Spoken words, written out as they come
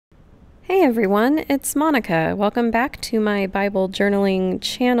Hey everyone, it's Monica. Welcome back to my Bible journaling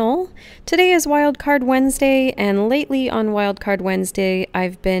channel. Today is Wildcard Wednesday, and lately on Wildcard Wednesday,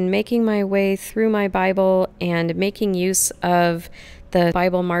 I've been making my way through my Bible and making use of the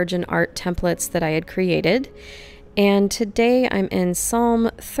Bible margin art templates that I had created. And today I'm in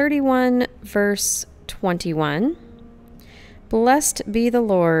Psalm 31, verse 21. Blessed be the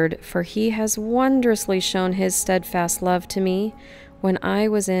Lord, for he has wondrously shown his steadfast love to me when I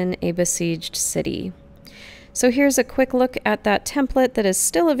was in a besieged city. So here's a quick look at that template that is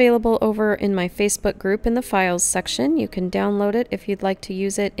still available over in my Facebook group in the files section. You can download it if you'd like to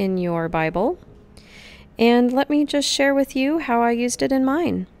use it in your Bible. And let me just share with you how I used it in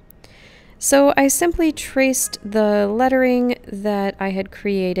mine. So I simply traced the lettering that I had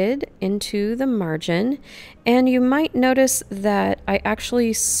created into the margin, and you might notice that I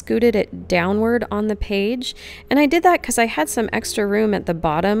actually scooted it downward on the page, and I did that because I had some extra room at the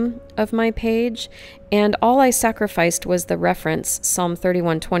bottom of my page, and all I sacrificed was the reference Psalm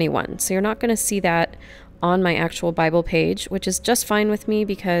 31:21. So you're not going to see that on my actual Bible page, which is just fine with me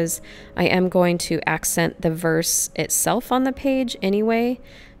because I am going to accent the verse itself on the page anyway.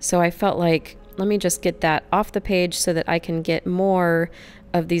 So I felt like, let me just get that off the page so that I can get more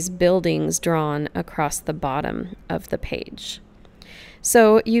of these buildings drawn across the bottom of the page.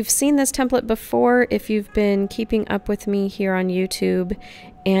 So you've seen this template before if you've been keeping up with me here on YouTube.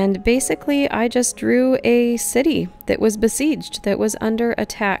 And basically I just drew a city that was besieged, that was under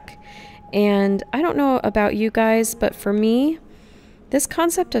attack. And I don't know about you guys, but for me, this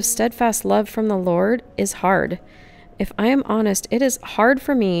concept of steadfast love from the Lord is hard. If I am honest, it is hard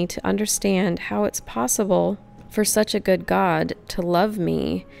for me to understand how it's possible for such a good God to love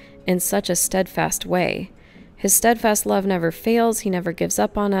me in such a steadfast way. His steadfast love never fails. He never gives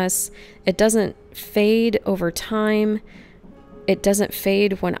up on us. It doesn't fade over time. It doesn't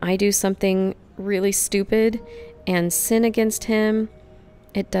fade when I do something really stupid and sin against him.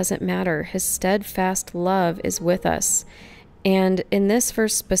 It doesn't matter. His steadfast love is with us. And in this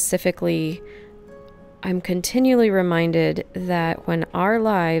verse specifically, I'm continually reminded that when our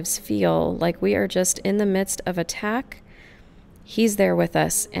lives feel like we are just in the midst of attack, he's there with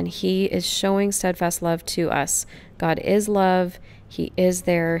us and he is showing steadfast love to us. God is love. He is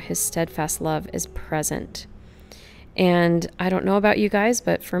there. His steadfast love is present. And I don't know about you guys,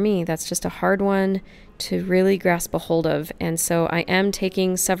 but for me, that's just a hard one to really grasp a hold of. And so I am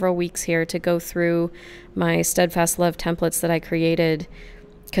taking several weeks here to go through my steadfast love templates that I created,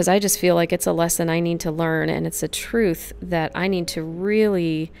 because I just feel like it's a lesson I need to learn, and it's a truth that I need to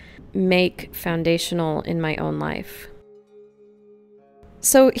really make foundational in my own life.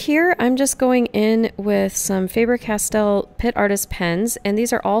 So here I'm just going in with some Faber-Castell PITT Artist pens, and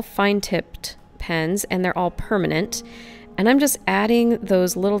these are all fine-tipped pens, and they're all permanent. And I'm just adding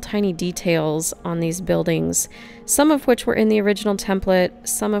those little tiny details on these buildings, some of which were in the original template,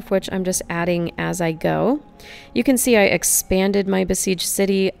 some of which I'm just adding as I go. You can see I expanded my besieged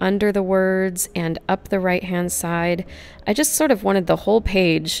city under the words and up the right-hand side. I just sort of wanted the whole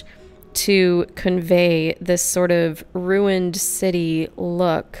page to convey this sort of ruined city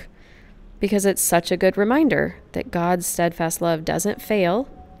look, because it's such a good reminder that God's steadfast love doesn't fail,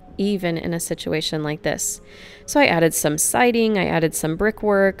 even in a situation like this. So I added some siding, I added some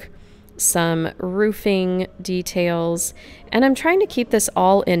brickwork, some roofing details, and I'm trying to keep this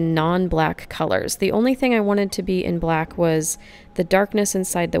all in non-black colors. The only thing I wanted to be in black was the darkness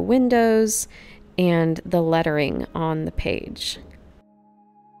inside the windows and the lettering on the page.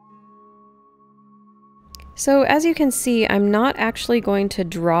 So as you can see, I'm not actually going to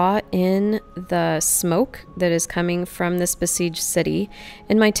draw in the smoke that is coming from this besieged city.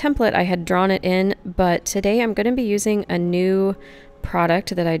 In my template, I had drawn it in, but today I'm going to be using a new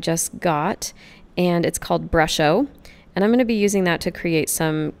product that I just got, and it's called Brusho. And I'm going to be using that to create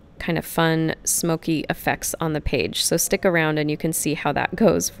some kind of fun, smoky effects on the page. So stick around and you can see how that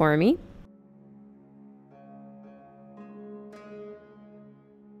goes for me.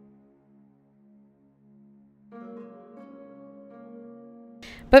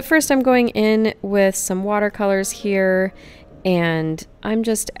 But first I'm going in with some watercolors here, and I'm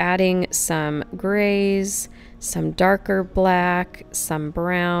just adding some grays, some darker black, some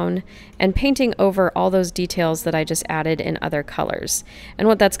brown, and painting over all those details that I just added in other colors. And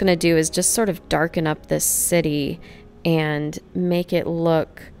what that's going to do is just sort of darken up this city and make it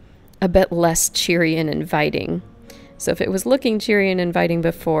look a bit less cheery and inviting. So if it was looking cheery and inviting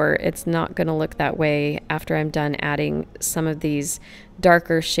before, it's not going to look that way after I'm done adding some of these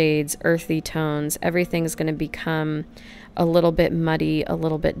darker shades, earthy tones. Everything's going to become a little bit muddy, a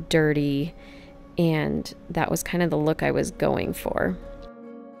little bit dirty, and that was kind of the look I was going for.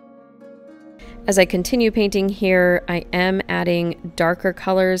 As I continue painting here, I am adding darker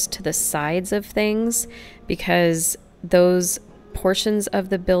colors to the sides of things because those portions of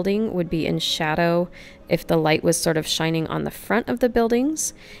the building would be in shadow if the light was sort of shining on the front of the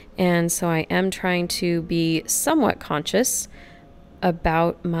buildings. And so I am trying to be somewhat conscious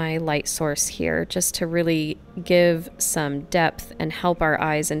about my light source here, just to really give some depth and help our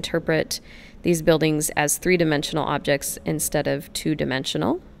eyes interpret these buildings as three-dimensional objects instead of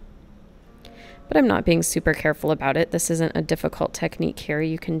two-dimensional. But I'm not being super careful about it. This isn't a difficult technique here.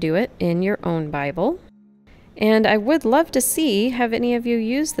 You can do it in your own Bible. And I would love to see, have any of you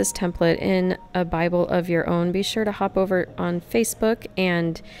used this template in a Bible of your own? Be sure to hop over on Facebook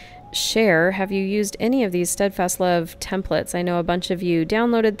and share. Have you used any of these Steadfast Love templates? I know a bunch of you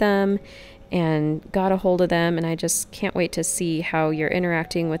downloaded them and got a hold of them, and I just can't wait to see how you're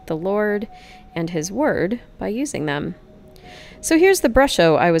interacting with the Lord and His Word by using them. So here's the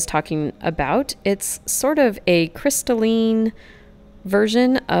Brusho I was talking about. It's sort of a crystalline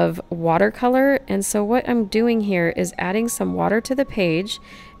version of watercolor, and so what I'm doing here is adding some water to the page,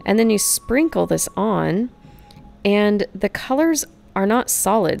 and then you sprinkle this on, and the colors are not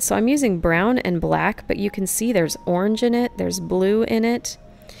solid. So I'm using brown and black, but you can see there's orange in it, there's blue in it.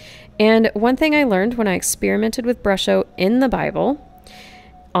 And one thing I learned when I experimented with Brusho in the Bible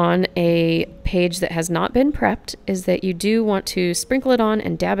on a page that has not been prepped is that you do want to sprinkle it on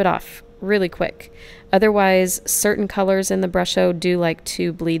and dab it off really quick. Otherwise, certain colors in the Brusho do like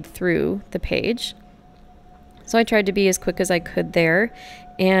to bleed through the page. So I tried to be as quick as I could there,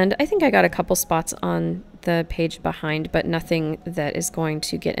 and I think I got a couple spots on the page behind, but nothing that is going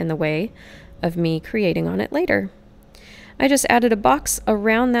to get in the way of me creating on it later. I just added a box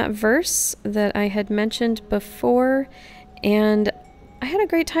around that verse that I had mentioned before, and I had a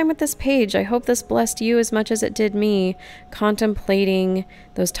great time with this page. I hope this blessed you as much as it did me, contemplating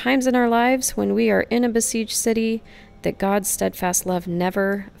those times in our lives when we are in a besieged city, that God's steadfast love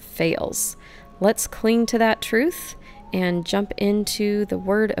never fails. Let's cling to that truth and jump into the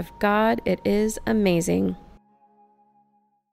Word of God. It is amazing.